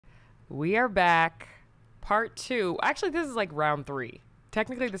We are back. Part 2. Actually, this is like round 3.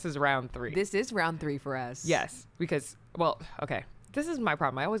 Technically, this is round 3. This is round 3 for us. Yes, because, well, okay. This is my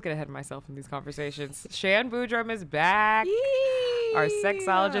problem. I always get ahead of myself in these conversations. Shan Boodram is back. Yee! Our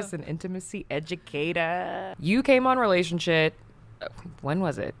sexologist and intimacy educator. You came on Relationshit. When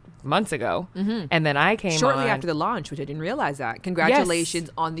was it? Months ago. Mm-hmm. And then I came shortly after the launch, which I didn't realize that. Congratulations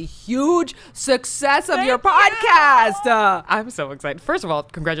on the huge success of your podcast. I'm so excited. First of all,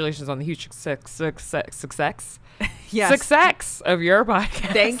 congratulations on the huge success. Yes. Success of your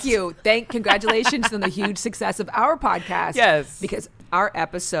podcast. Thank you. Congratulations on the huge success of our podcast. Yes. Because our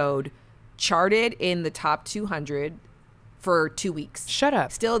episode charted in the top 200 for 2 weeks. Shut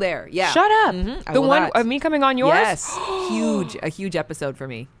up. Still there. Yeah. Shut up. Mm-hmm. The one of me coming on yours? Yes. A huge episode for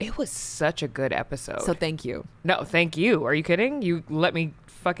me. It was such a good episode. So thank you. No, thank you. Are you kidding? You let me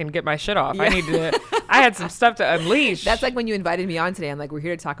fucking get my shit off. Yeah. I had some stuff to unleash. That's like when you invited me on today. I'm like, we're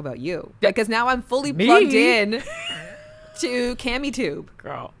here to talk about you. Because now I'm fully plugged in to Kamie Tube.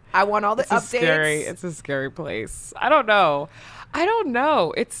 Girl. I want all the updates. It's a scary place. I don't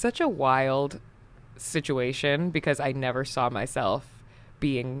know. It's such a wild situation because I never saw myself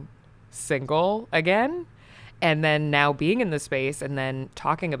being single again. And then now being in the space and then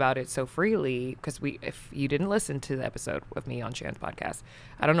talking about it so freely, because if you didn't listen to the episode with me on Shan's podcast,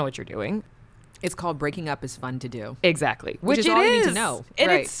 I don't know what you're doing. It's called Breaking Up is Fun to Do. Exactly. Which is all you need to know. And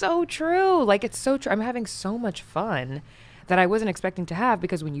right. It's so true. Like, it's so true. I'm having so much fun that I wasn't expecting to have,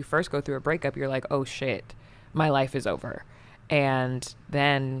 because when you first go through a breakup, you're like, oh shit, my life is over. And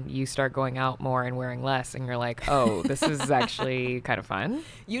then you start going out more and wearing less, and you're like, oh, this is actually kind of fun.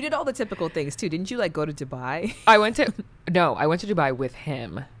 You did all the typical things too. Didn't you like go to Dubai? I went to Dubai with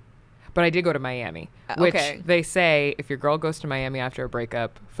him, but I did go to Miami, which they say if your girl goes to Miami after a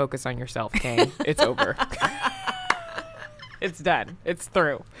breakup, focus on yourself, Kane. It's over. It's done. It's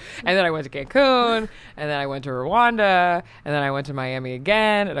through. And then I went to Cancun, and then I went to Rwanda, and then I went to Miami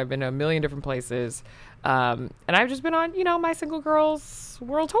again, and I've been to a million different places. And I've just been on, my single girls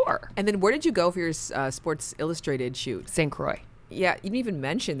world tour. And then where did you go for your Sports Illustrated shoot? St. Croix. Yeah, you didn't even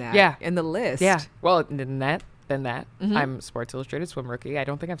mention that in the list. Yeah. Well, than that. Mm-hmm. I'm Sports Illustrated swim rookie. I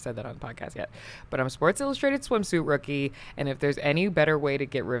don't think I've said that on the podcast yet, but I'm Sports Illustrated swimsuit rookie. And if there's any better way to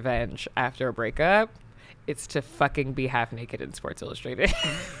get revenge after a breakup, it's to fucking be half naked in Sports Illustrated.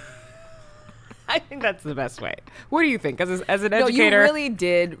 I think that's the best way. What do you think? As an educator? No, you really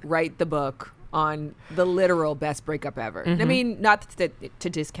did write the book on the literal best breakup ever. Mm-hmm. I mean, not to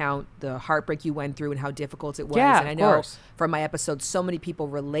discount the heartbreak you went through and how difficult it was. Yeah, and I know from my episode, so many people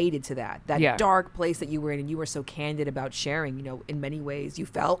related to that dark place that you were in, and you were so candid about sharing, in many ways you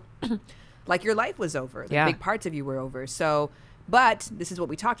felt like your life was over. Big parts of you were over. So, but this is what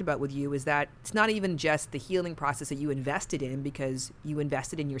we talked about with you, is that it's not even just the healing process that you invested in, because you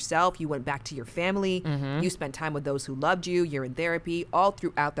invested in yourself. You went back to your family. Mm-hmm. You spent time with those who loved you. You're in therapy. All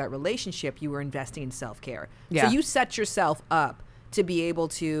throughout that relationship, you were investing in self-care. Yeah. So you set yourself up to be able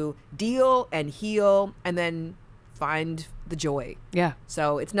to deal and heal and then find the joy. Yeah.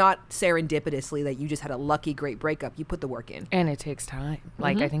 So it's not serendipitously that you just had a lucky, great breakup. You put the work in. And it takes time.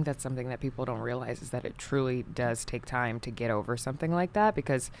 Like, I think that's something that people don't realize, is that it truly does take time to get over something like that,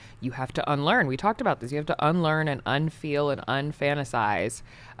 because you have to unlearn. We talked about this. You have to unlearn and unfeel and unfantasize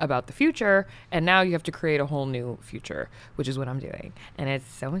about the future. And now you have to create a whole new future, which is what I'm doing. And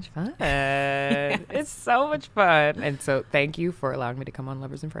it's so much fun. Yes. It's so much fun. And so thank you for allowing me to come on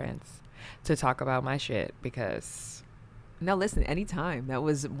Lovers and Friends to talk about my shit, because... No, listen, anytime. That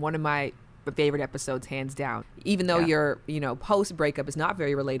was one of my favorite episodes, hands down. Even though your, post breakup is not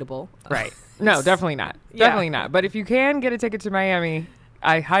very relatable. Right. No, definitely not. Definitely not. But if you can get a ticket to Miami,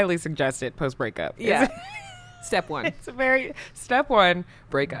 I highly suggest it post breakup. Yeah. Step 1. It's step 1,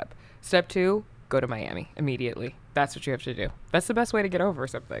 breakup. Step 2, go to Miami immediately. That's what you have to do. That's the best way to get over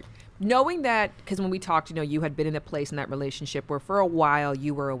something. Knowing that, because when we talked, you had been in a place in that relationship where for a while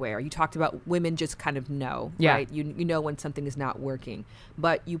you were aware. You talked about women just kind of know, right? You know when something is not working,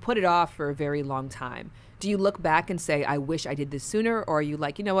 but you put it off for a very long time. Do you look back and say, I wish I did this sooner? Or are you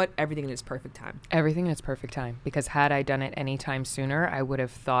like, you know what? Everything in its perfect time. Everything in its perfect time. Because had I done it any time sooner, I would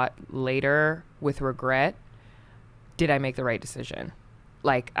have thought later with regret, did I make the right decision?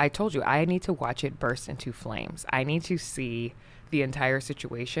 Like I told you, I need to watch it burst into flames. I need to see the entire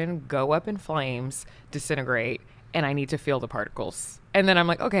situation go up in flames, disintegrate, and I need to feel the particles. And then I'm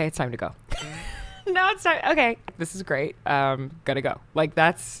like, okay, it's time to go. No, it's time. Okay, this is great. Gotta go. Like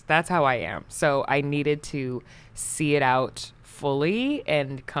that's how I am. So I needed to see it out fully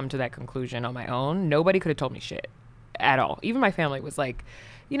and come to that conclusion on my own. Nobody could have told me shit at all. Even my family was like,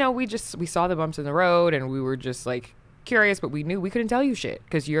 we saw the bumps in the road and we were just like, curious, but we knew we couldn't tell you shit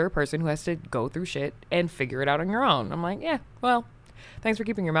because you're a person who has to go through shit and figure it out on your own. I'm like, yeah, well, thanks for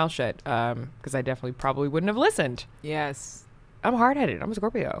keeping your mouth shut, because I definitely probably wouldn't have listened. Yes. I'm hard-headed. I'm a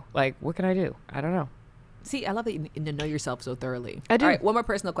Scorpio. Like, what can I do? I don't know. See, I love that you know yourself so thoroughly. I do. All right, one more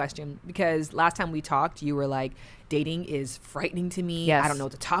personal question, because last time we talked, you were like, dating is frightening to me. Yes. I don't know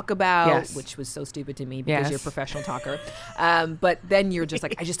what to talk about, yes. which was so stupid to me because yes. you're a professional talker. But then you're just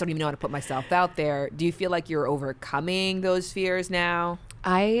like, I just don't even know how to put myself out there. Do you feel like you're overcoming those fears now?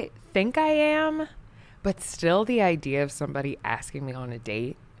 I think I am, but still the idea of somebody asking me on a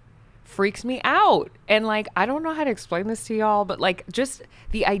date freaks me out. And like, I don't know how to explain this to y'all, but like, just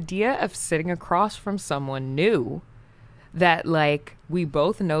the idea of sitting across from someone new that like we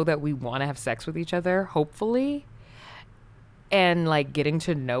both know that we want to have sex with each other, hopefully, and like getting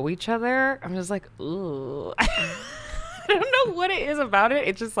to know each other, I'm just like, ooh. I don't know what it is about it.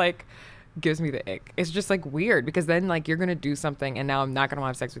 It just like gives me the ick. It's just like weird, because then like you're gonna do something and now I'm not gonna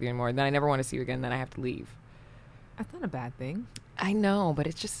want to have sex with you anymore, and then I never want to see you again, then I have to leave. That's not a bad thing. I know, but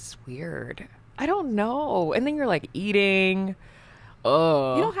it's just weird. I don't know. And then you're like eating.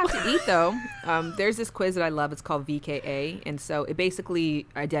 Oh, you don't have to eat though. There's this quiz that I love. It's called VKA, and so it basically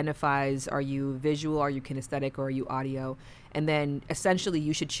identifies: are you visual, are you kinesthetic, or are you audio? And then essentially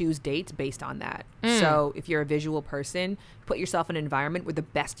you should choose dates based on that. So if you're a visual person, put yourself in an environment where the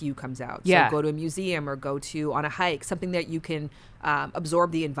best you comes out. Yeah. So go to a museum or go to on a hike, something that you can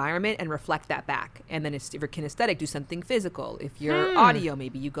absorb the environment and reflect that back. And then if you're kinesthetic, do something physical. If you're audio,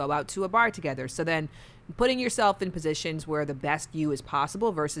 maybe you go out to a bar together. So then putting yourself in positions where the best you is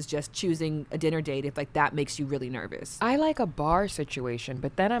possible versus just choosing a dinner date if like that makes you really nervous. I like a bar situation,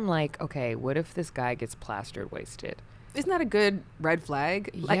 but then I'm like, okay, what if this guy gets plastered wasted? Isn't that a good red flag?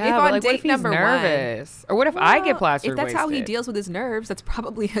 Like, yeah, if on like, date what if he's number nervous? Or what if I get plastered wasted? If that's how he deals with his nerves, that's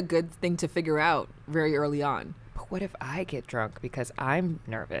probably a good thing to figure out very early on. But what if I get drunk because I'm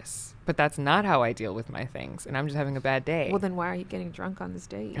nervous? But that's not how I deal with my things, and I'm just having a bad day. Well, then why are you getting drunk on this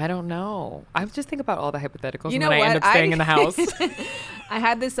date? I don't know. I just think about all the hypotheticals, and then I end up staying in the house. I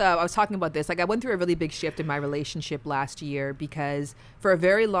had this, I was talking about this. Like, I went through a really big shift in my relationship last year because for a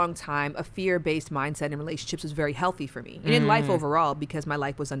very long time, a fear-based mindset in relationships was very healthy for me. And in life overall, because my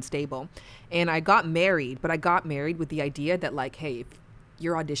life was unstable. And I got married, but I got married with the idea that, like, hey, if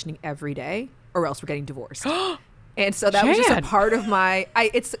you're auditioning every day or else we're getting divorced. And so that was just a part of my,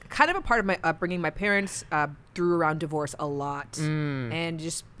 it's kind of a part of my upbringing. My parents threw around divorce a lot and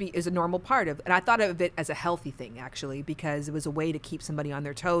just is a normal part of, and I thought of it as a healthy thing actually, because it was a way to keep somebody on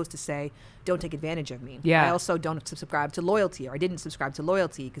their toes to say, don't take advantage of me. Yeah. I also don't subscribe to loyalty, or I didn't subscribe to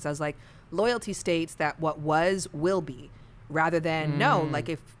loyalty because I was like, loyalty states that what was will be, rather than no, like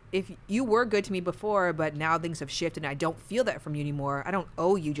if you were good to me before, but now things have shifted and I don't feel that from you anymore, I don't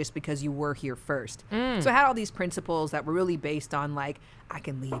owe you just because you were here first. So I had all these principles that were really based on like, I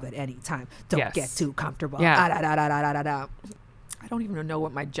can leave at any time. Don't get too comfortable. Yeah. I don't even know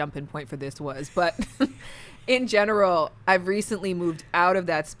what my jumping point for this was, but in general, I've recently moved out of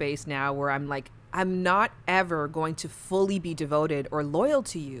that space now where I'm like, I'm not ever going to fully be devoted or loyal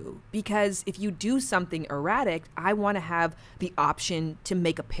to you, because if you do something erratic, I want to have the option to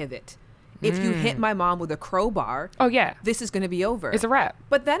make a pivot. If you hit my mom with a crowbar, this is going to be over. It's a wrap.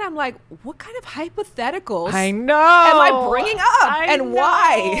 But then I'm like, what kind of hypotheticals I know am I bringing up? and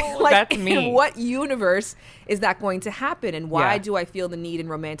why? Like, that's me. In what universe is that going to happen? And why do I feel the need in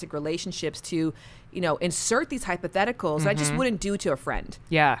romantic relationships to, insert these hypotheticals I just wouldn't do to a friend?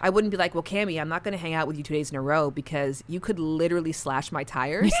 Yeah. I wouldn't be like, well, Kamie, I'm not going to hang out with you 2 days in a row because you could literally slash my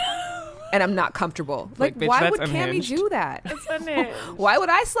tires. And I'm not comfortable. Like, bitch, why would unhinged. Kamie do that? It's unhinged. Why would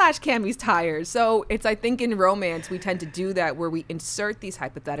I slash Kamie's tires? So it's, I think in romance, we tend to do that where we insert these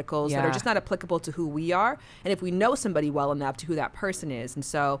hypotheticals that are just not applicable to who we are. And if we know somebody well enough to who that person is. And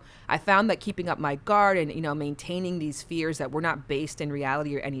so I found that keeping up my guard and, maintaining these fears that were not based in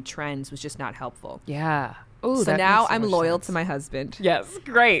reality or any trends was just not helpful. Yeah. Ooh, so now I'm loyal to my husband. Yes,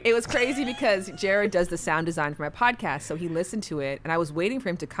 great. It was crazy because Jared does the sound design for my podcast, so he listened to it, and I was waiting for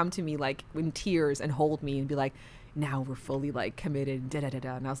him to come to me like in tears and hold me and be like, now we're fully like committed,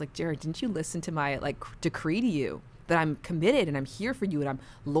 da-da-da-da. And I was like, Jared, didn't you listen to my like decree to you that I'm committed and I'm here for you and I'm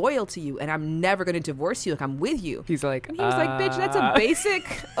loyal to you and I'm never going to divorce you, like I'm with you? He's like, and he was like, bitch, that's a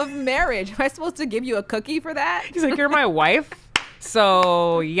basic of marriage. Am I supposed to give you a cookie for that? He's like, you're my wife,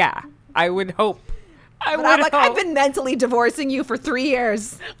 so yeah, I would hope. I'm like, I've been mentally divorcing you for 3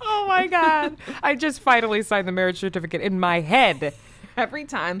 years. Oh my God. I just finally signed the marriage certificate in my head. Every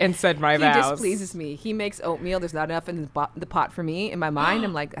time. And said my vows. He displeases me. He makes oatmeal. There's not enough in the pot for me. In my mind,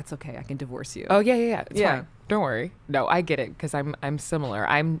 I'm like, that's okay. I can divorce you. Oh, yeah. It's fine. Don't worry. No, I get it because I'm similar.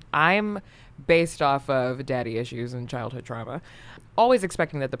 I'm based off of daddy issues and childhood trauma, always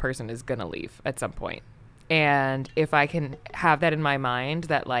expecting that the person is going to leave at some point. And if I can have that in my mind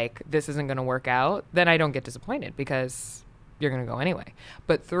that like this isn't going to work out, then I don't get disappointed because you're going to go anyway.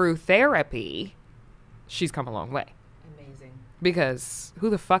 But through therapy, she's come a long way. Amazing. Because who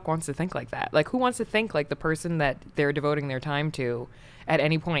the fuck wants to think like that? Like, who wants to think like the person that they're devoting their time to at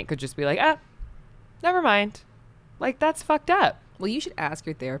any point could just be like, never mind. Like, that's fucked up. Well, you should ask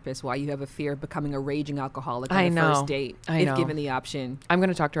your therapist why you have a fear of becoming a raging alcoholic on the first date. If given the option. I'm going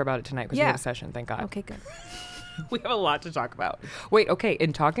to talk to her about it tonight because we have a session, thank God. Okay, good. We have a lot to talk about. Wait, okay.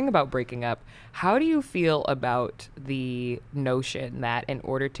 In talking about breaking up, how do you feel about the notion that in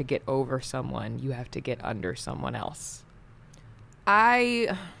order to get over someone, you have to get under someone else?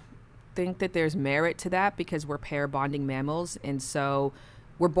 I think that there's merit to that because we're pair bonding mammals. And so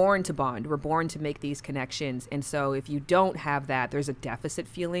we're born to bond. We're born to make these connections. And so if you don't have that, there's a deficit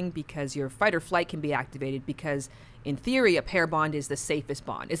feeling because your fight or flight can be activated because in theory, a pair bond is the safest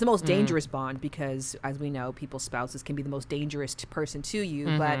bond. It's the most dangerous bond because, as we know, people's spouses can be the most dangerous person to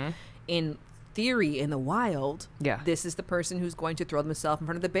you. But in theory, in the wild, this is the person who's going to throw themselves in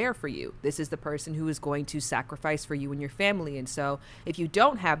front of the bear for you. This is the person who is going to sacrifice for you and your family. And so if you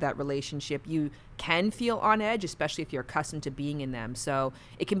don't have that relationship, you can feel on edge, especially if you're accustomed to being in them. So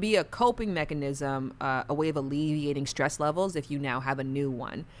it can be a coping mechanism, a way of alleviating stress levels if you now have a new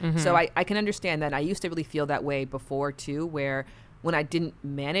one. So I can understand that. I used to really feel that way before too, where when I didn't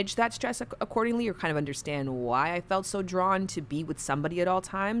manage that stress accordingly or kind of understand why I felt so drawn to be with somebody at all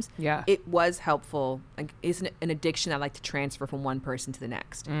times, it was helpful. Like, it's an addiction I like to transfer from one person to the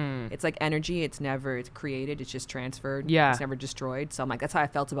next. It's like energy. It's created. It's just transferred. It's never destroyed. So I'm like, that's how I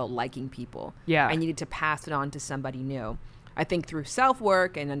felt about liking people. I needed to pass it on to somebody new. I think through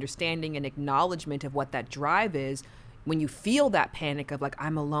self-work and understanding and acknowledgement of what that drive is, when you feel that panic of like,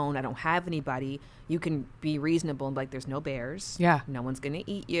 I'm alone, I don't have anybody, you can be reasonable and be like, there's no bears. No one's going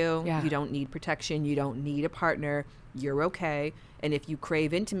to eat you. You don't need protection. You don't need a partner. You're okay. And if you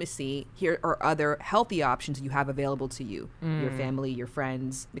crave intimacy, here are other healthy options you have available to you, your family, your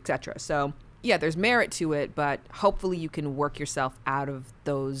friends, etc. So yeah, there's merit to it, but hopefully you can work yourself out of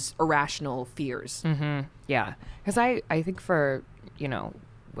those irrational fears. Yeah. Because I think for,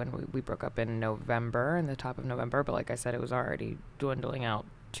 when we broke up in November, in the top of November, but like I said, it was already dwindling out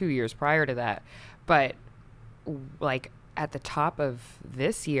 2 years prior to that. But like at the top of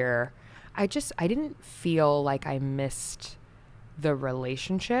this year, I didn't feel like I missed the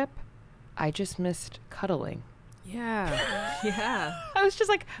relationship. I just missed cuddling. Yeah. I was just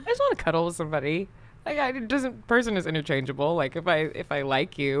like, I just want to cuddle with somebody. Like, person is interchangeable. Like if I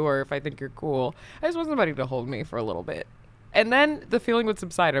like you or if I think you're cool, I just want somebody to hold me for a little bit. And then the feeling would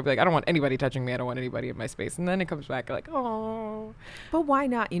subside. I'd be like, I don't want anybody touching me. I don't want anybody in my space. And then it comes back like, oh. But why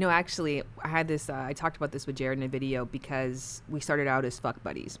not? Actually, I had this, I talked about this with Jared in a video because we started out as fuck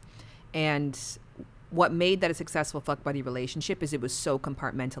buddies. And what made that a successful fuck buddy relationship is it was so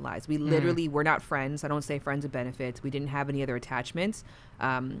compartmentalized. We literally were not friends. I don't say friends with benefits. We didn't have any other attachments.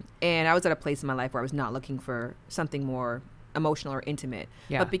 And I was at a place in my life where I was not looking for something more emotional or intimate.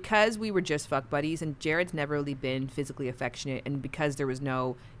 But because we were just fuck buddies and Jared's never really been physically affectionate, and because there was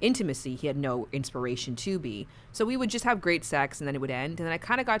no intimacy, he had no inspiration to be. So we would just have great sex and then it would end. And then I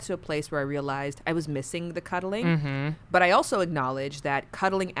kind of got to a place where I realized I was missing the cuddling. But I also acknowledged that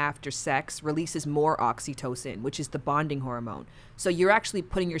cuddling after sex releases more oxytocin, which is the bonding hormone. So you're actually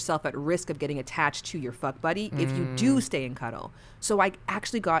putting yourself at risk of getting attached to your fuck buddy if you do stay in cuddle. So I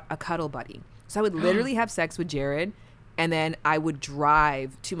actually got a cuddle buddy. So I would literally have sex with Jared, and then I would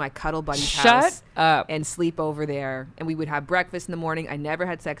drive to my cuddle buddy's house and sleep over there. And we would have breakfast in the morning. I never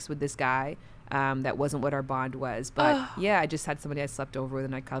had sex with this guy. That wasn't what our bond was. But I just had somebody I slept over with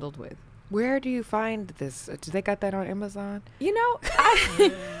and I cuddled with. Where do you find this? Do they got that on Amazon?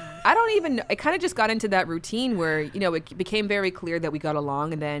 I don't even know. It kind of just got into that routine where, it became very clear that we got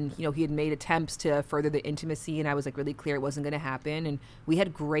along. And then, he had made attempts to further the intimacy. And I was like really clear it wasn't going to happen. And we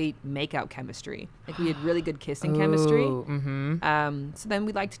had great makeout chemistry. Like we had really good kissing chemistry. So then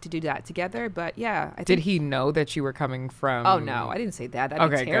we liked to do that together. But yeah. Did he know that you were coming from? Oh, no. I didn't say that.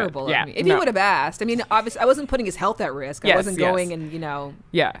 That'd be terrible of me. If he would have asked. I mean, obviously, I wasn't putting his health at risk. I wasn't going and,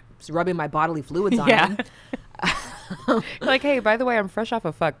 rubbing my bodily fluids on him. Like, hey, by the way, I'm fresh off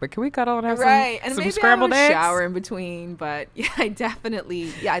a fuck, but can we cuddle and have and some maybe scrambled eggs? Shower in between, but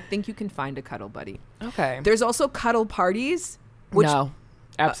I think you can find a cuddle buddy. Okay. There's also cuddle parties. No,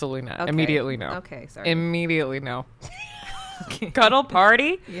 absolutely not. Okay. Immediately no. Okay, sorry. Immediately no. Cuddle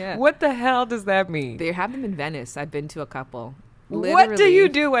party? Yeah. What the hell does that mean? They have them in Venice. I've been to a couple. Literally, what do you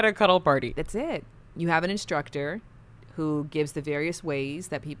do at a cuddle party? That's it. You have an instructor who gives the various ways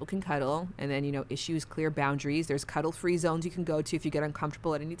that people can cuddle, and then, you know, issues clear boundaries. There's cuddle-free zones you can go to if you get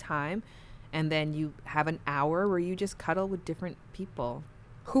uncomfortable at any time. And then you have an hour where you just cuddle with different people.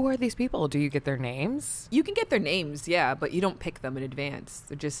 Who are these people? Do you get their names? You can get their names, yeah, but you don't pick them in advance.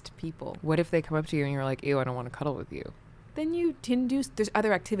 They're just people. What if they come up to you and you're like, ew, I don't want to cuddle with you? Then you can do, there's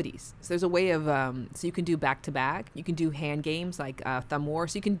other activities. So there's a way of, so you can do back-to-back. You can do hand games like thumb war.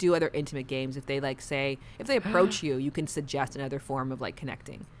 So you can do other intimate games. If they like say, if they approach you, you can suggest another form of like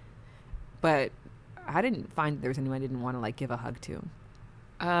connecting. But I didn't find there was anyone I didn't want to like give a hug to.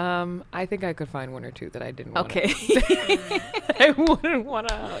 I think I could find one or two that I didn't want. Okay. I wouldn't want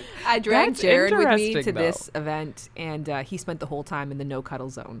to hug. I dragged Jared with me to this event, and he spent the whole time in the no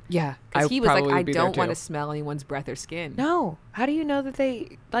cuddle zone. Yeah. Because he was like, I don't want to smell anyone's breath or skin. No. How do you know that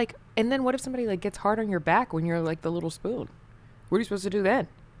they, like, and then what if somebody, like, gets hard on your back when you're, like, the little spoon? What are you supposed to do then?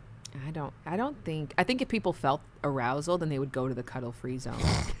 I think if people felt arousal, then they would go to the cuddle-free zone.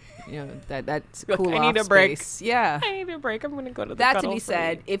 You know, that's cool off I need a break. Space. Yeah. I need a break. I'm going to go to the That cuddle to be free.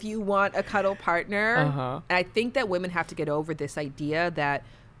 said, if you want a cuddle partner, I think that women have to get over this idea that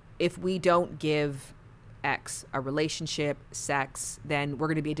if we don't give X a relationship, sex, then we're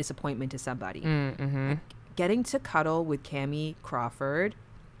going to be a disappointment to somebody. Like, getting to cuddle with Kamie Crawford,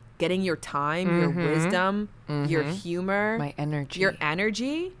 getting your time, your wisdom, your humor, my energy, your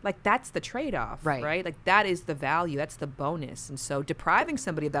energy, like that's the trade-off, right? Like that is the value, that's the bonus. And so depriving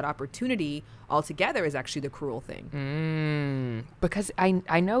somebody of that opportunity altogether is actually the cruel thing. Because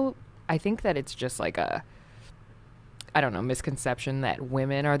I think that it's just like a, I don't know, misconception that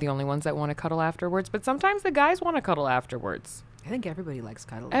women are the only ones that want to cuddle afterwards, but sometimes the guys want to cuddle afterwards. I think everybody likes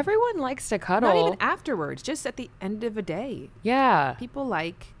cuddling. Everyone likes to cuddle. Not even afterwards, just at the end of a day. Yeah. People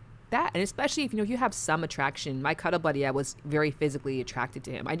like that. And especially if, you know, you have some attraction. My cuddle buddy, I was very physically attracted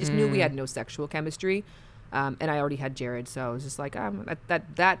to him. I just knew we had no sexual chemistry. And I already had Jared. So I was just like,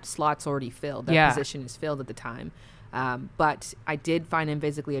 that slot's already filled. That position is filled at the time. But I did find him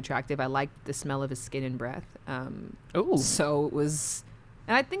physically attractive. I liked the smell of his skin and breath. So it was,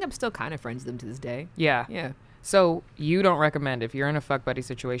 and I think I'm still kind of friends with him to this day. Yeah. Yeah. So you don't recommend, if you're in a fuck buddy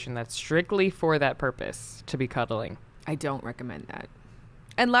situation that's strictly for that purpose, to be cuddling? I don't recommend that.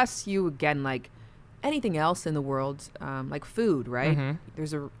 Unless you, again, like anything else in the world, like food, right?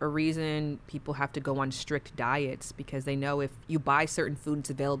 There's a reason people have to go on strict diets, because they know if you buy certain foods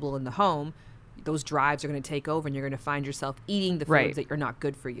available in the home, those drives are going to take over and you're going to find yourself eating the foods that are not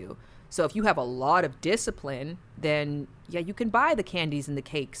good for you. So if you have a lot of discipline, then yeah, you can buy the candies and the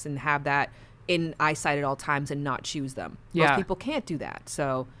cakes and have that in eyesight at all times and not choose them. Most people can't do that.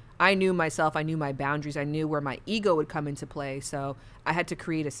 So I knew myself, I knew my boundaries, I knew where my ego would come into play. So I had to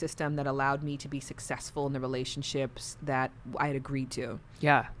create a system that allowed me to be successful in the relationships that I had agreed to.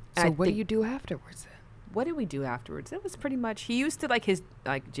 Yeah. So what do you do afterwards then? What did we do afterwards? It was pretty much, he used to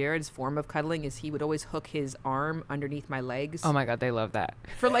Jared's form of cuddling is he would always hook his arm underneath my legs. Oh my God, they love that.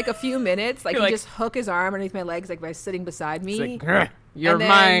 For like a few minutes. Like he just hook his arm underneath my legs, like by sitting beside me. It's like, you're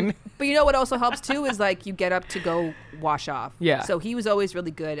mine. But you know what also helps too is like you get up to go wash off. Yeah. So he was always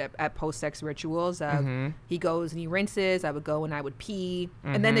really good at post-sex rituals. He goes and he rinses. I would go and I would pee.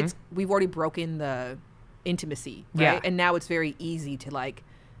 And then we've already broken the intimacy, right? Yeah. And now it's very easy to like,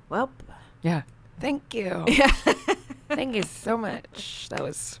 well. Yeah. Thank you. Thank you so much. That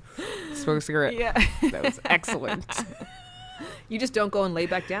was smoke a cigarette. Yeah. That was excellent. You just don't go and lay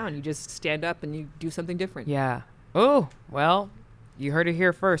back down. You just stand up and you do something different. Yeah. Oh, well, you heard it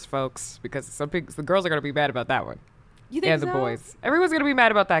here first, folks, because the girls are going to be mad about that one. You think and the boys. Everyone's going to be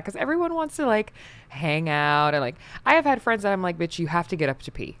mad about that because everyone wants to like hang out. And like, I have had friends that I'm like, bitch, you have to get up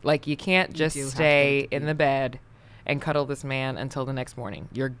to pee. Like, you can't just stay in the bed and cuddle this man until the next morning.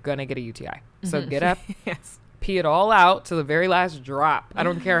 You're going to get a UTI. So get up, pee it all out to the very last drop. I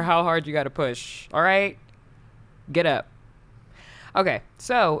don't care how hard you got to push. All right? Get up. Okay.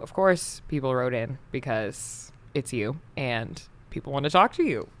 So, of course, people wrote in because it's you and people want to talk to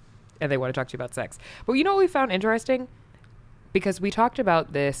you and they want to talk to you about sex. But you know what we found interesting? Because we talked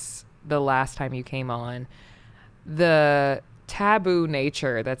about this the last time you came on. The taboo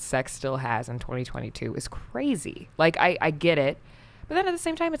nature that sex still has in 2022 is crazy. Like, I get it. But then at the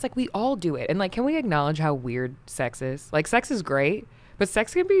same time, it's like we all do it. And like, can we acknowledge how weird sex is? Like, sex is great, but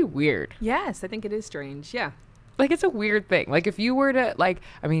sex can be weird. Yes, I think it is strange. Yeah. Like, it's a weird thing. Like, if you were to, like,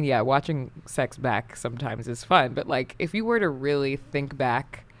 I mean, yeah, watching sex back sometimes is fun. But like, if you were to really think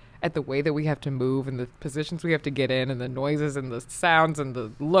back at the way that we have to move and the positions we have to get in and the noises and the sounds and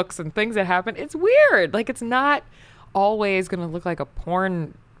the looks and things that happen, it's weird. Like, it's not always going to look like a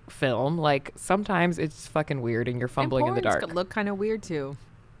porn film. Like, sometimes it's fucking weird and you're fumbling in the dark. Look kind of weird too.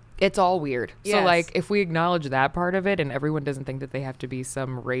 It's all weird. Yes. So like if we acknowledge that part of it and everyone doesn't think that they have to be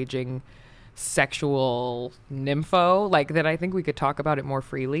some raging sexual nympho, like that, I think we could talk about it more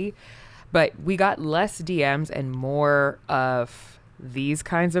freely. But we got less DMs and more of these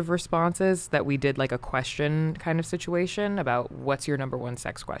kinds of responses that we did like a question kind of situation about what's your number one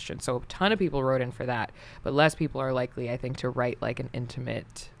sex question. So a ton of people wrote in for that, but less people are likely, I think, to write like an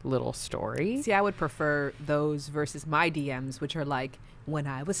intimate little story. See, I would prefer those versus my DMs, which are like, when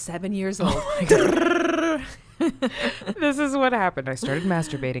I was 7 years old. This is what happened. I started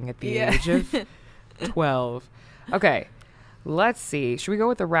masturbating at the age of 12. Okay, let's see. Should we go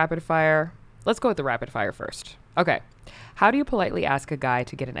with the rapid fire? Let's go with the rapid fire first. Okay. How do you politely ask a guy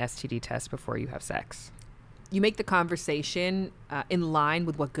to get an STD test before you have sex? You make the conversation in line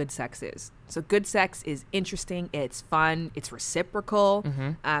with what good sex is. So good sex is interesting, it's fun, it's reciprocal,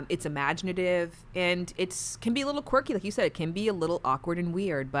 it's imaginative, and it can be a little quirky. Like you said, it can be a little awkward and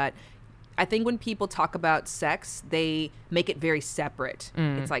weird, but I think when people talk about sex, they make it very separate.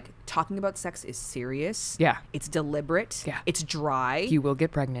 It's like talking about sex is serious. Yeah. It's deliberate. Yeah. It's dry. You will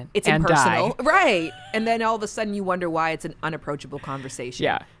get pregnant. It's and impersonal. Die. Right. And then all of a sudden you wonder why it's an unapproachable conversation.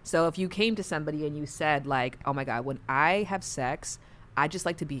 Yeah. So if you came to somebody and you said like, oh my God, when I have sex, I just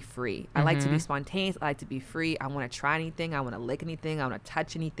like to be free. I like to be spontaneous. I like to be free. I want to try anything. I want to lick anything. I want to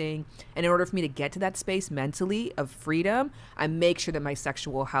touch anything. And in order for me to get to that space mentally of freedom, I make sure that my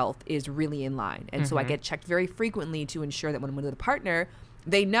sexual health is really in line. And so I get checked very frequently to ensure that when I'm with a partner,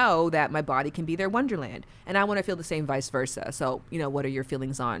 they know that my body can be their wonderland. And I want to feel the same vice versa. So, what are your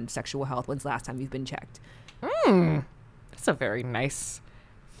feelings on sexual health? When's the last time you've been checked? That's a very nice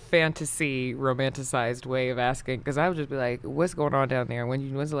fantasy romanticized way of asking, because I would just be like, what's going on down there?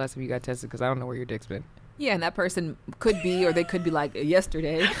 When's the last time you got tested? Because I don't know where your dick's been. Yeah, and that person could be, or they could be like,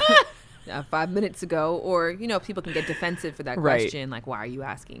 yesterday. 5 minutes ago, or people can get defensive for that question, like, why are you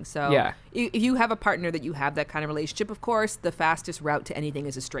asking? So if you have a partner that you have that kind of relationship, of course the fastest route to anything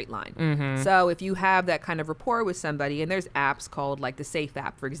is a straight line. So if you have that kind of rapport with somebody, and there's apps called like the Safe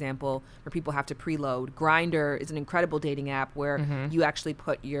app, for example, where people have to preload. Grindr is an incredible dating app where you actually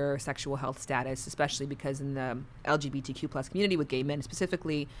put your sexual health status, especially because in the LGBTQ plus community with gay men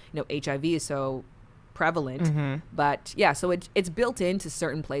specifically, HIV is so prevalent, but so it's built into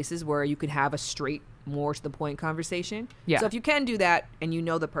certain places where you could have a straight, more to the point conversation. So if you can do that, and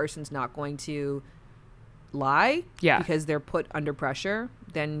the person's not going to lie because they're put under pressure,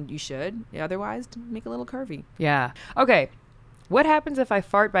 then you should. Otherwise, make it a little curvy. Okay, what happens if I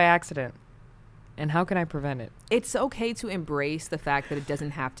fart by accident, and how can I prevent it? It's okay to embrace the fact that it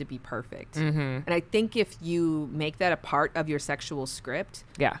doesn't have to be perfect. And I think if you make that a part of your sexual script,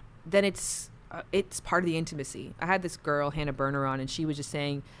 then it's part of the intimacy. I had this girl, Hannah Berner, on, and she was just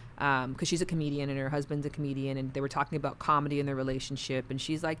saying, because she's a comedian and her husband's a comedian, and they were talking about comedy in their relationship, and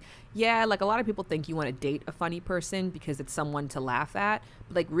she's like, like a lot of people think you want to date a funny person because it's someone to laugh at,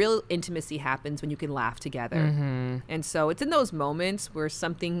 but like real intimacy happens when you can laugh together. And so it's in those moments where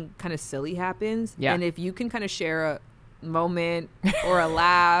something kind of silly happens, and if you can kind of share a moment or a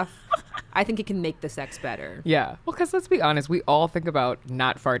laugh, I think it can make the sex better. Well, because let's be honest, we all think about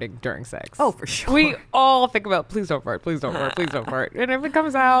not farting during sex. Oh, for sure. We all think about, please don't fart, please don't fart, please don't fart. And if it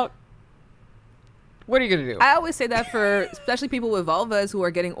comes out, what are you gonna do? I always say that for especially people with vulvas who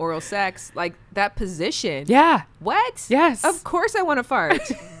are getting oral sex, like that position. What? Yes. Of course I want to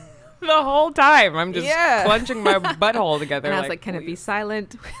fart. The whole time I'm just clenching my butthole together. And I was like, can it be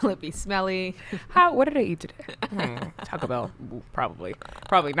silent? Will it be smelly? What did I eat today? Taco Bell. Probably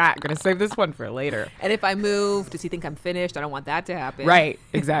not. Gonna save this one for later. And if I move, does he think I'm finished? I don't want that to happen. Right,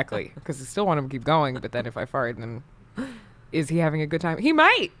 exactly. Because I still want him to keep going, but then if I fart, then is he having a good time? He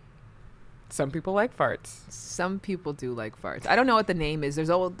might. Some people like farts. Some people do like farts. I don't know what the name is.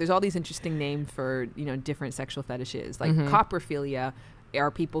 There's all these interesting names for different sexual fetishes, like coprophilia are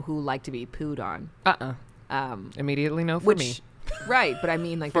people who like to be pooed on. Immediately no for me. Right, but I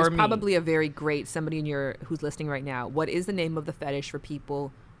mean, like, there's probably a very great somebody who's listening right now. What is the name of the fetish for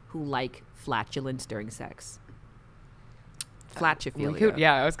people who like flatulence during sex? Flatuphilia.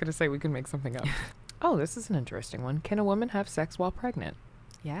 I was gonna say we could make something up. Oh, this is an interesting one. Can a woman have sex while pregnant?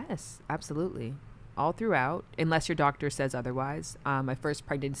 Yes, absolutely. All throughout, unless your doctor says otherwise. My first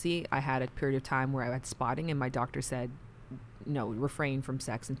pregnancy, I had a period of time where I had spotting, and my doctor said, refrain from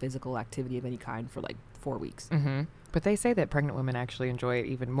sex and physical activity of any kind for like 4 weeks. But they say that pregnant women actually enjoy it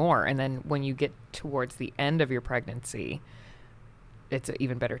even more. And then when you get towards the end of your pregnancy, it's an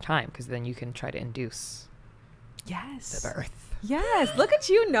even better time because then you can try to induce the birth. Yes. Look at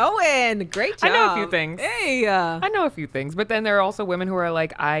you knowing. Great job. I know a few things. Hey. I know a few things. But then there are also women who are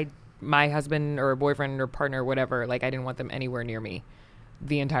like, my husband or boyfriend or partner or whatever, like I didn't want them anywhere near me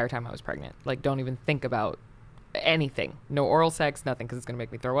the entire time I was pregnant. Like, don't even think about anything. No oral sex, nothing, because it's going to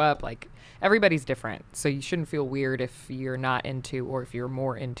make me throw up. Like, everybody's different. So you shouldn't feel weird if you're not into, or if you're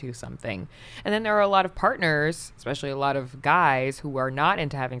more into something. And then there are a lot of partners, especially a lot of guys, who are not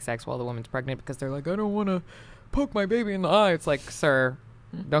into having sex while the woman's pregnant because they're like, I don't want to poke my baby in the eye. It's like, sir,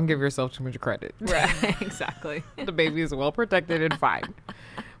 don't give yourself too much credit. Right. Exactly. The baby is well protected and fine.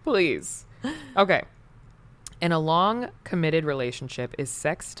 Please. Okay. In a long, committed relationship, is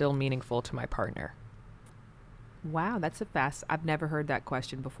sex still meaningful to my partner? Wow, that's I've never heard that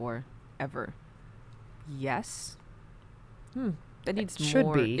question before, ever. Yes. That needs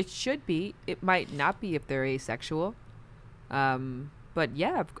more. It should be. It might not be if they're asexual. But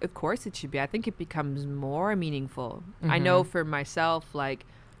yeah, of course it should be. I think it becomes more meaningful. I know for myself, like,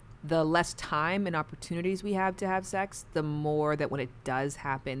 the less time and opportunities we have to have sex, the more that when it does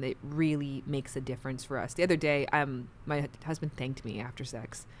happen, it really makes a difference for us. The other day, my husband thanked me after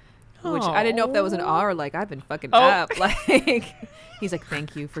sex. Which I didn't know if that was an awe or like, I've been fucking up. Like, he's like,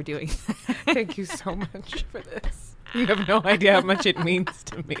 thank you for doing that. Thank you so much for this. You have no idea how much it means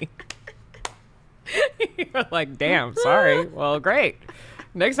to me. You're like, damn, sorry. Well, great.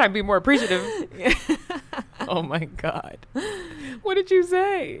 Next time, be more appreciative. Oh my God. What did you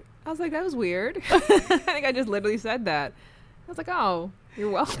say? I was like, that was weird. I think I just literally said that. I was like, oh, you're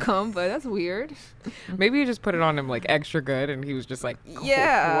welcome, but that's weird. Maybe you just put it on him like extra good, and he was just like,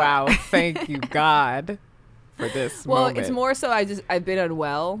 yeah, wow, thank you, God, for this moment. It's more so I've been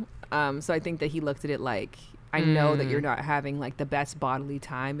unwell, so I think that he looked at it like, I know that you're not having like the best bodily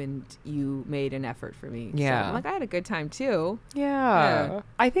time, and you made an effort for me. Yeah. So I'm like, I had a good time too. Yeah.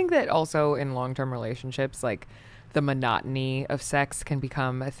 I think that also in long-term relationships, like, the monotony of sex can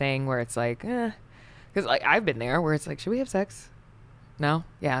become a thing where it's like, because like I've been there where it's like, should we have sex? No?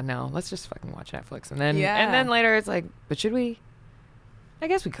 Yeah, no. Let's just fucking watch Netflix. And then later it's like, but should we? I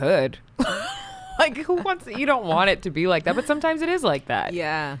guess we could. Like, who wants it? You don't want it to be like that, but sometimes it is like that.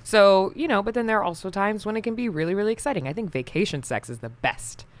 Yeah. So, but then there are also times when it can be really, really exciting. I think vacation sex is the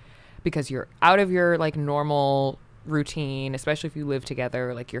best because you're out of your like normal routine, especially if you live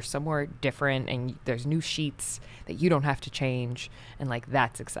together. Like, you're somewhere different and there's new sheets that you don't have to change, and like,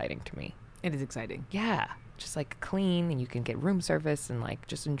 that's exciting to me. It is exciting. Yeah, just like clean, and you can get room service and like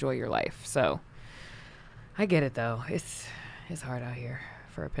just enjoy your life. So I get it though. It's hard out here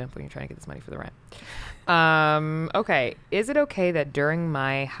for a pimp when you're trying to get this money for the rent. Okay, is it okay that during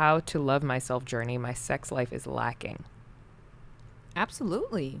my how to love myself journey, my sex life is lacking?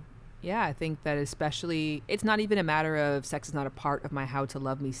 Absolutely. Yeah, I think that especially, it's not even a matter of sex is not a part of my how to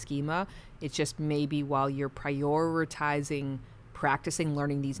love me schema. It's just maybe while you're prioritizing practicing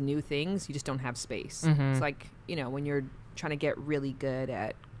learning these new things, you just don't have space. It's like, when you're trying to get really good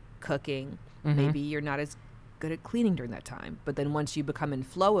at cooking, maybe you're not as good at cleaning during that time. But then once you become in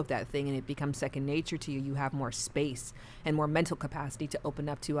flow of that thing and it becomes second nature to you, you have more space and more mental capacity to open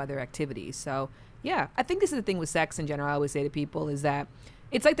up to other activities. So yeah, I think this is the thing with sex in general. I always say to people is that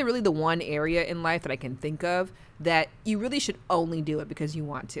it's like the one area in life that I can think of that you really should only do it because you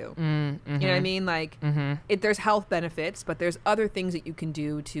want to. You know what I mean? Like, there's health benefits, but there's other things that you can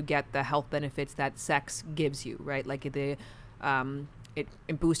do to get the health benefits that sex gives you, right? Like it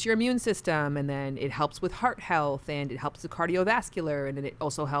boosts your immune system, and then it helps with heart health, and it helps the cardiovascular, and then it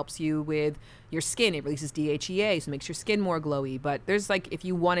also helps you with your skin. It releases DHEA, so it makes your skin more glowy. But there's like, if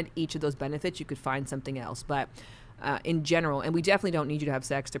you wanted each of those benefits, you could find something else. But in general, and we definitely don't need you to have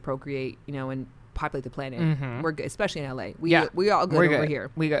sex to procreate, and populate the planet. We're good, especially in LA. We all good over here.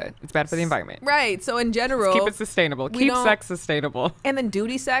 We good. It's bad for the environment. Right. So in general, let's keep it sustainable. Keep sex sustainable. And then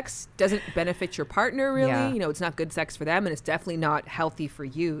duty sex doesn't benefit your partner really. Yeah. It's not good sex for them, and it's definitely not healthy for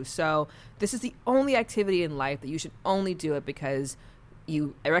you. So this is the only activity in life that you should only do it because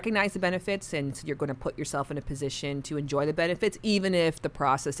you recognize the benefits, and so you're going to put yourself in a position to enjoy the benefits, even if the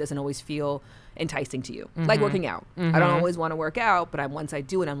process doesn't always feel enticing to you. Like working out. I don't always want to work out, but once I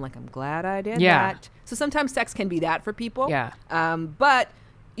do it, I'm like, I'm glad I did that. So sometimes sex can be that for people. Yeah. But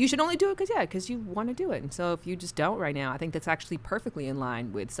you should only do it because you want to do it. And so if you just don't right now, I think that's actually perfectly in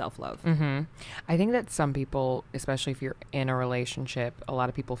line with self-love. I think that some people, especially if you're in a relationship, a lot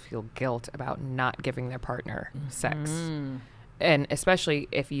of people feel guilt about not giving their partner sex. And especially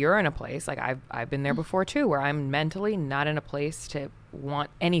if you're in a place, like I've been there before too, where I'm mentally not in a place to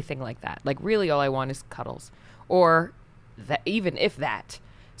want anything like that. Like, really all I want is cuddles, or that, even if that.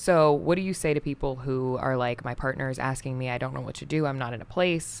 So what do you say to people who are like, my partner is asking me, I don't know what to do, I'm not in a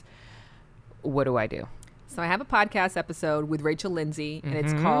place, what do I do? So I have a podcast episode with Rachel Lindsay, and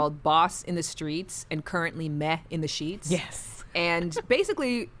it's called Boss in the Streets and Currently Meh in the Sheets. Yes. And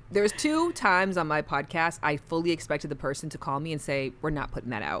basically, there's 2 times on my podcast I fully expected the person to call me and say, we're not putting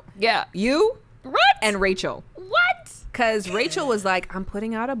that out. Yeah. You? What? And Rachel. What? Because Rachel was like, I'm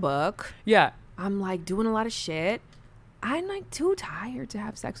putting out a book. Yeah. I'm like doing a lot of shit. I'm like too tired to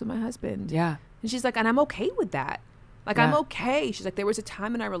have sex with my husband. Yeah. And she's like, and I'm okay with that. Like, yeah. I'm okay. She's like, there was a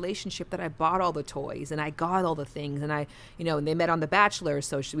time in our relationship that I bought all the toys and I got all the things. And I, you know, and they met on The Bachelor.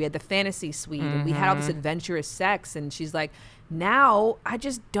 So we had the fantasy suite and we had all this adventurous sex. And she's like, now I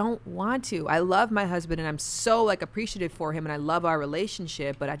just don't want to. I love my husband and I'm so like appreciative for him and I love our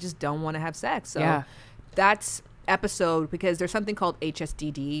relationship, but I just don't want to have sex. So that's episode, because there's something called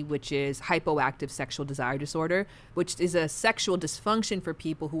HSDD, which is hypoactive sexual desire disorder, which is a sexual dysfunction for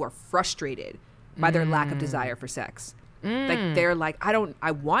people who are frustrated by their lack of desire for sex. Like they're like,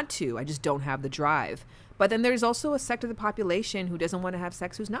 I want to, I just don't have the drive. But then there's also a sector of the population who doesn't want to have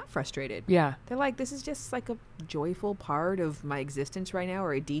sex who's not frustrated. Yeah. They're like, this is just like a joyful part of my existence right now,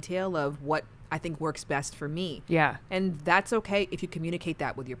 or a detail of what I think works best for me. Yeah. And that's okay if you communicate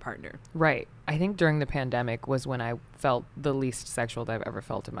that with your partner. Right. I think during the pandemic was when I felt the least sexual that I've ever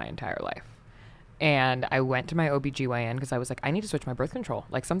felt in my entire life. And I went to my OBGYN because I was like, I need to switch my birth control.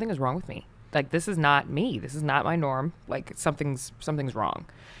 Like, something is wrong with me. Like, this is not me. This is not my norm. Like, something's wrong.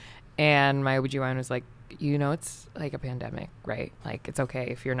 And my OBGYN was like, you know, it's like a pandemic, right? Like, it's okay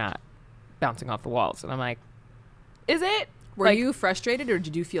if you're not bouncing off the walls. And I'm like, is it? Were you frustrated or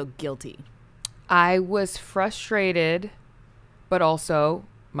did you feel guilty? I was frustrated, but also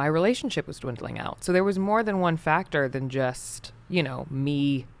my relationship was dwindling out. So there was more than one factor than just, you know,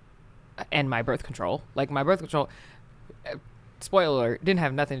 me and my birth control. Like, my birth control, spoiler alert, didn't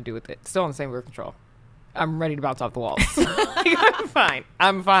have nothing to do with it. Still on the same birth control. I'm ready to bounce off the walls. Like,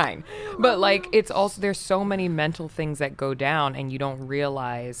 I'm fine. But like, it's also, there's so many mental things that go down and you don't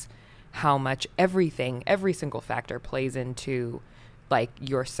realize how much every single factor plays into like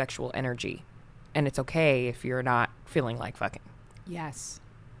your sexual energy. And it's okay if you're not feeling like fucking. Yes.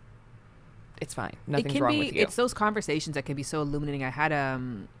 It's fine. Nothing's wrong with you. It's those conversations that can be so illuminating. I had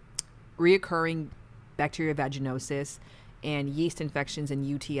reoccurring bacterial vaginosis and yeast infections and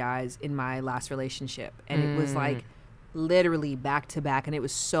UTIs in my last relationship. And it was like literally back to back. And it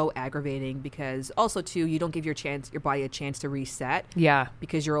was so aggravating because also too, you don't give your body a chance to reset. Yeah.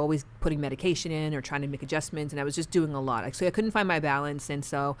 Because you're always putting medication in or trying to make adjustments. And I was just doing a lot. So I couldn't find my balance. And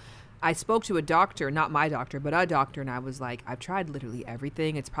so I spoke to a doctor, not my doctor, but a doctor. And I was like, I've tried literally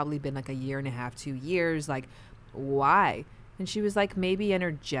everything. It's probably been like a year and a half, 2 years. Like, why? And she was like, maybe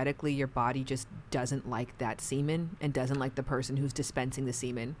energetically your body just doesn't like that semen and doesn't like the person who's dispensing the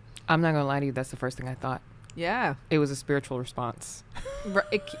semen. I'm not going to lie to you. That's the first thing I thought. Yeah. It was a spiritual response. You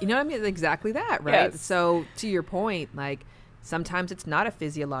know what I mean? Exactly that, right? Yes. So to your point, like sometimes it's not a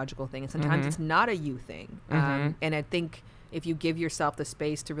physiological thing and sometimes it's not a you thing. And I think if you give yourself the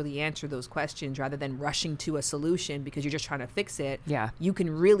space to really answer those questions rather than rushing to a solution because you're just trying to fix it, you can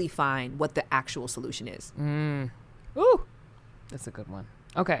really find what the actual solution is. Ooh. That's a good one.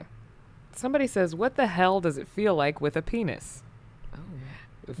 Okay. Somebody says, what the hell does it feel like with a penis? Oh.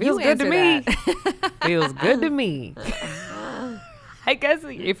 It feels good to me. Feels good to me. I guess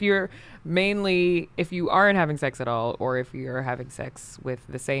if you aren't having sex at all, or if you're having sex with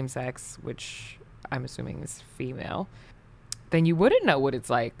the same sex, which I'm assuming is female, then you wouldn't know what it's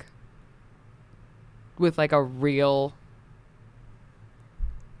like with like a real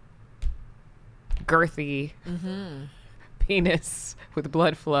girthy penis with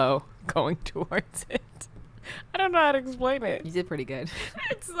blood flow going towards it. I don't know how to explain it. You did pretty good.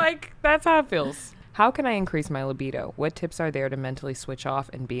 It's like, that's how it feels. How can I increase my libido? What tips are there to mentally switch off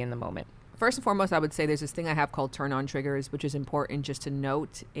and be in the moment? First and foremost, I would say there's this thing I have called turn-on triggers, which is important just to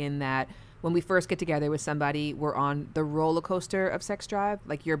note in that when we first get together with somebody, we're on the roller coaster of sex drive.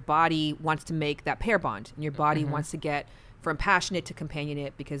 Like your body wants to make that pair bond and your body wants to get from passionate to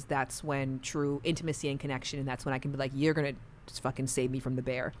companionate because that's when true intimacy and connection, and that's when I can be like, you're going to just fucking save me from the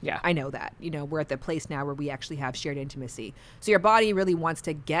bear. Yeah. I know that. You know, we're at the place now where we actually have shared intimacy. So your body really wants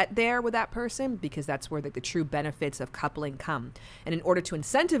to get there with that person because that's where the true benefits of coupling come. And in order to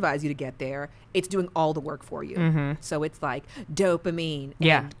incentivize you to get there, it's doing all the work for you. So it's like dopamine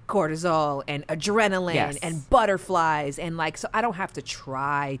and cortisol and adrenaline and butterflies. And like, so I don't have to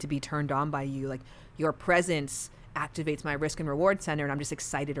try to be turned on by you. Like your presence activates my risk and reward center and I'm just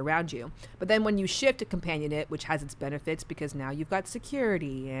excited around you. But then when you shift to companionate, which has its benefits because now you've got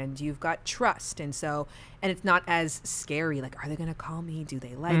security and you've got trust, and it's not as scary, like, are they gonna call me, do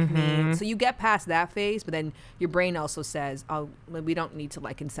they like me? So you get past that phase, but then your brain also says, oh, we don't need to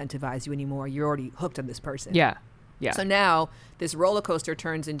like incentivize you anymore, you're already hooked on this person. So now this roller coaster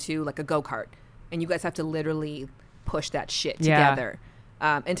turns into like a go-kart and you guys have to literally push that shit together.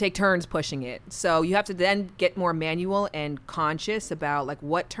 And take turns pushing it. So you have to then get more manual and conscious about like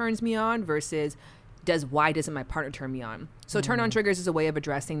what turns me on versus why doesn't my partner turn me on? So turn on triggers is a way of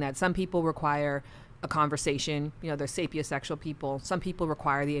addressing that. Some people require a conversation. You know, they're sapiosexual people. Some people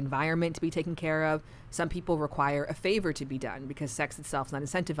require the environment to be taken care of. Some people require a favor to be done because sex itself is not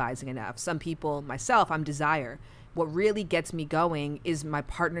incentivizing enough. Some people, myself, I'm desire. What really gets me going is my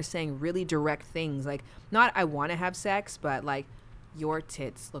partner saying really direct things. Like, not I want to have sex, but like, your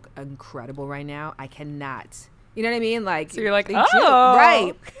tits look incredible right now. I cannot. You know what I mean? Like, so you're like, oh,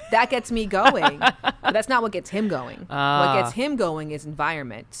 right. That gets me going. But that's not what gets him going. What gets him going is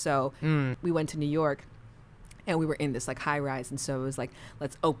environment. So we went to New York and we were in this like high rise. And so it was like,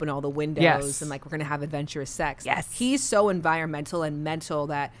 let's open all the windows and like, we're going to have adventurous sex. Yes. He's so environmental and mental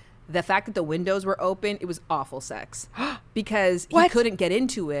that the fact that the windows were open, it was awful sex because he couldn't get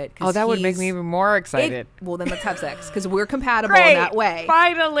into it. Oh, that would make me even more excited. Well, then let's have sex because we're compatible in that way.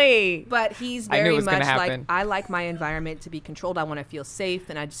 Finally. But he's very much like, I like my environment to be controlled. I want to feel safe.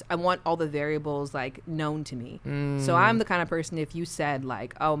 And I want all the variables like known to me. So I'm the kind of person, if you said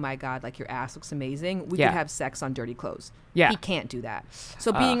like, oh my God, like your ass looks amazing, we could have sex on dirty clothes. Yeah. He can't do that.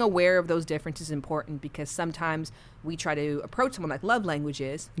 So being aware of those differences is important because sometimes we try to approach someone like love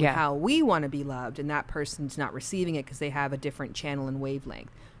languages with how we want to be loved, and that person's not receiving it because they have a different channel and wavelength.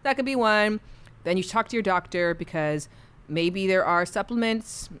 That could be one. Then you talk to your doctor because maybe there are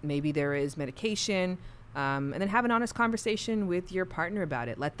supplements, maybe there is medication, and then have an honest conversation with your partner about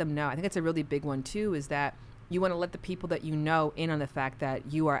it. Let them know. I think that's a really big one too, is that you want to let the people that you know in on the fact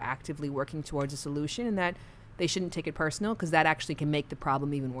that you are actively working towards a solution and that they shouldn't take it personal because that actually can make the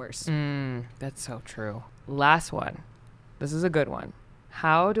problem even worse. That's so true. Last one. This is a good one.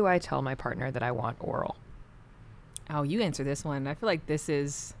 How do I tell my partner that I want oral? Oh, you answer this one. I feel like this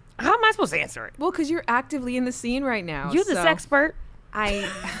is... How am I supposed to answer it? Well, because you're actively in the scene right now. You're the sexpert.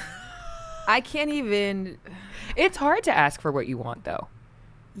 I can't even... It's hard to ask for what you want, though.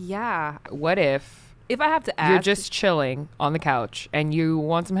 Yeah. What if I have to ask... You're just chilling on the couch and you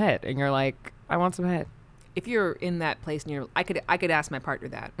want some head and you're like, I want some head. If you're in that place and I could ask my partner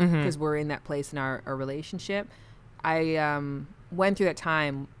that because we're in that place in our relationship. I went through that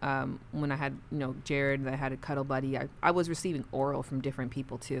time when I had, Jared and I had a cuddle buddy. I was receiving oral from different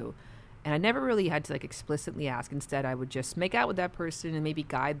people too. And I never really had to like explicitly ask. Instead, I would just make out with that person and maybe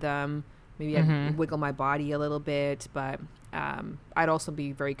guide them. Maybe I'd wiggle my body a little bit, but I'd also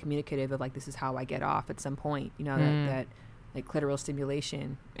be very communicative of like, this is how I get off at some point, that like clitoral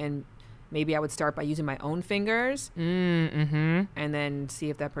stimulation. And maybe I would start by using my own fingers and then see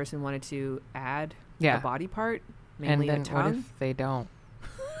if that person wanted to add a body part, mainly and then a tongue. What if they don't?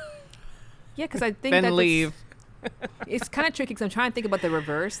 Yeah, because I think then leave. It's kind of tricky because I'm trying to think about the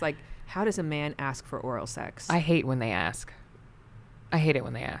reverse. Like, how does a man ask for oral sex? I hate when they ask. I hate it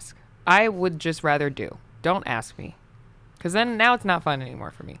when they ask. I would just rather don't ask me, because then now it's not fun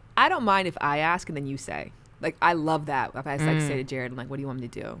anymore for me. I don't mind if I ask and then you say. Like, I love that. If I say to Jared, I'm like, what do you want me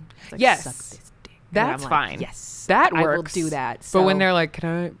to do? It's like, yes. Suck this dick. That's fine. Like, yes. That works. I will do that. So. But when they're like,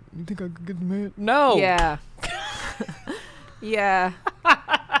 you think I could get them hit? No. Yeah. Yeah.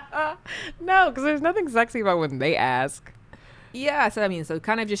 No, because there's nothing sexy about when they ask. Yeah. So, so it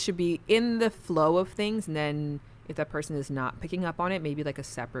kind of just should be in the flow of things. And then if that person is not picking up on it, maybe like a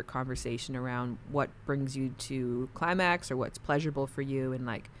separate conversation around what brings you to climax or what's pleasurable for you, and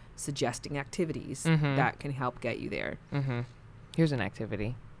like suggesting activities that can help get you there. Here's an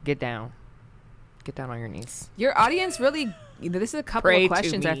activity. Get down on your knees. Your audience really, this is a couple of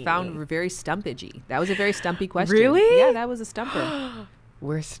questions I found were very stumpagey. That was a very stumpy question. Really? Yeah, that was a stumper.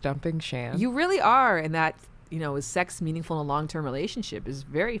 We're stumping Shan. You really are. And that, is sex meaningful in a long-term relationship is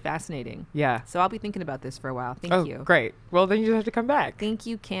very fascinating. Yeah. So I'll be thinking about this for a while. Thank you. Great. Well, then you have to come back. Thank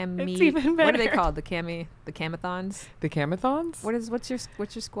you, Kamie. It's even better. What are they called? The Camathons? The Camathons? What's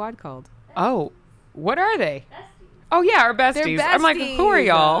your squad called? Oh, what are they? Besties. Oh yeah, our besties. They're besties. I'm like, who are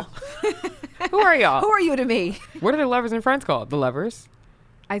y'all? Who are y'all? Who are you to me? What are the lovers and friends called? The lovers?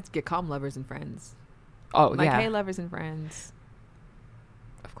 I get called lovers and friends. Oh, like, yeah. Hey, lovers and friends.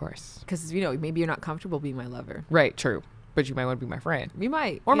 Of course. Because, maybe you're not comfortable being my lover. Right, true. But you might want to be my friend. You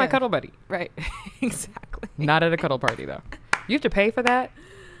might. Or my cuddle buddy. Right. Exactly. Not at a cuddle party, though. You have to pay for that?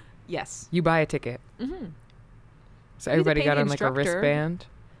 Yes. You buy a ticket. So everybody got on like a wristband?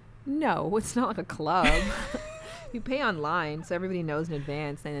 No, it's not like a club. You pay online, so everybody knows in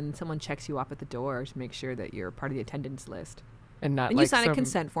advance, and then someone checks you off at the door to make sure that you're part of the attendance list. And you sign a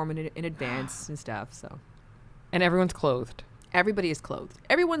consent form in advance and stuff. So. And everyone's clothed. Everybody is clothed.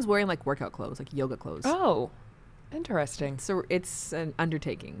 Everyone's wearing like workout clothes, like yoga clothes. Oh, interesting. So it's an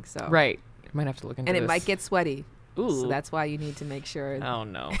undertaking. So right, you might have to look into. And this. it might get sweaty. Ooh. So that's why you need to make sure. Oh,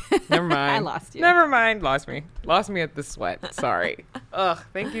 no. Never mind. I lost you. Never mind. Lost me. Lost me at the sweat. Sorry. Ugh.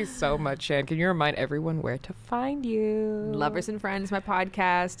 Thank you so much, Shan. Can you remind everyone where to find you? Lovers and Friends, my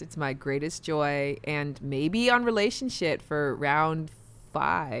podcast. It's my greatest joy. And maybe on Relationshit for round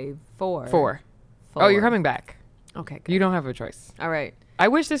 4. Oh, you're coming back. Okay, good. You don't have a choice. All right. I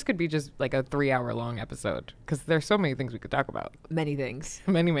wish this could be just like a 3-hour long episode because there's so many things we could talk about. Many things.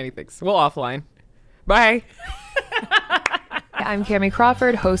 Many, many things. We'll offline. Bye. I'm Kamie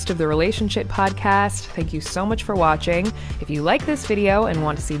Crawford, host of the Relationshit podcast. Thank you so much for watching. If you like this video and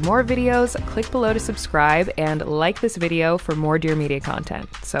want to see more videos, click below to subscribe and like this video for more Dear Media content.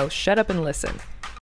 So shut up and listen.